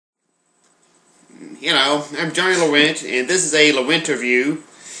I'm Johnny Laurent, and this is a LaRent-erview.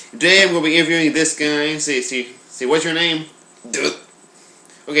 Today I'm going to be interviewing this guy. See, what's your name? Dude.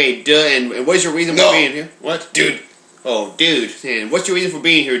 Okay, duh, and what's your reason for being here? What? Dude. Oh, dude. And what's your reason for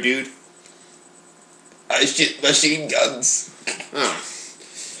being here, dude? I shoot machine guns. Oh,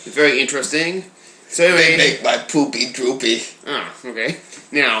 very interesting. So anyway, They make my poopy droopy. Oh, okay.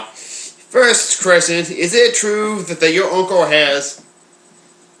 Now, first question, is it true that your uncle has...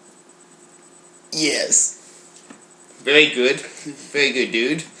 Yes. Very good. Very good,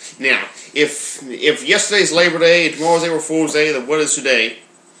 dude. Now, if yesterday's Labor Day and tomorrow's April Fool's Day, then what is today?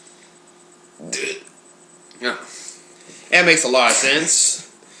 Dude. Yeah. That makes a lot of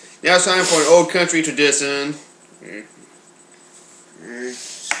sense. Now it's time for an old country tradition.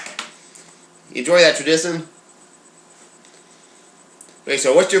 Enjoy that tradition? Okay,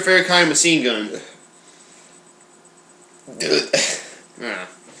 so what's your favorite kind of machine gun? Dude.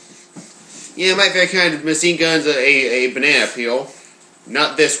 Yeah, my favorite kind of machine gun's a banana peel.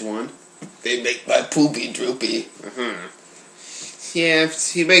 Not this one. They make my poopy droopy. Yeah,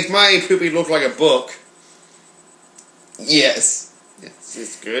 he makes my poopy look like a book. Yes.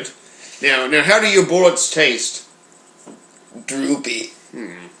 It's good. Now, how do your bullets taste? Droopy.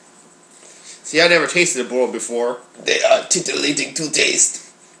 See, I never tasted a bullet before. They are titillating to taste.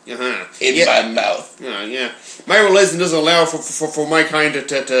 In my mouth. Yeah. My religion doesn't allow for my kind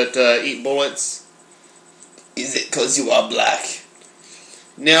to eat bullets. Is it because you are black?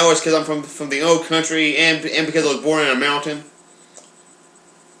 No, it's because I'm from the old country and because I was born in a mountain.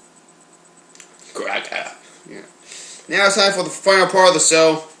 Cracker. Yeah. Now it's time for the final part of the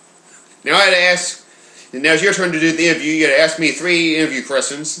show. Now I had to ask. Now it's your turn to do the interview. You got to ask me 3 interview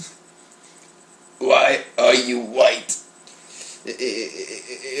questions. Why are you white?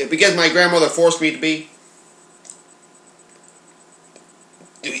 Because my grandmother forced me to be.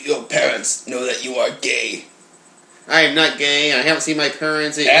 Do your parents know that you are gay? I am not gay. I haven't seen my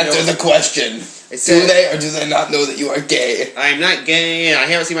parents. Answer the question. Do they or do they not know that you are gay? I am not gay. I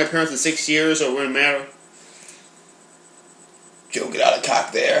haven't seen my parents in 6 years, so it wouldn't matter. Joking out of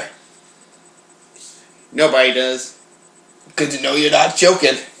cock there. Nobody does. Good to know you're not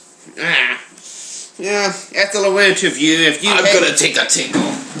joking. Yeah, that's the LaRent-erview. I'm gonna take a tinkle.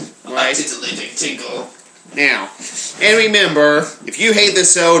 Right. A titillating tinkle. Now, and remember, if you hate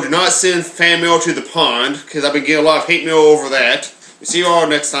this show, do not send fan mail to the pond, because I've been getting a lot of hate mail over that. We'll see you all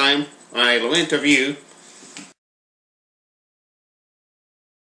next time on a LaRent-erview.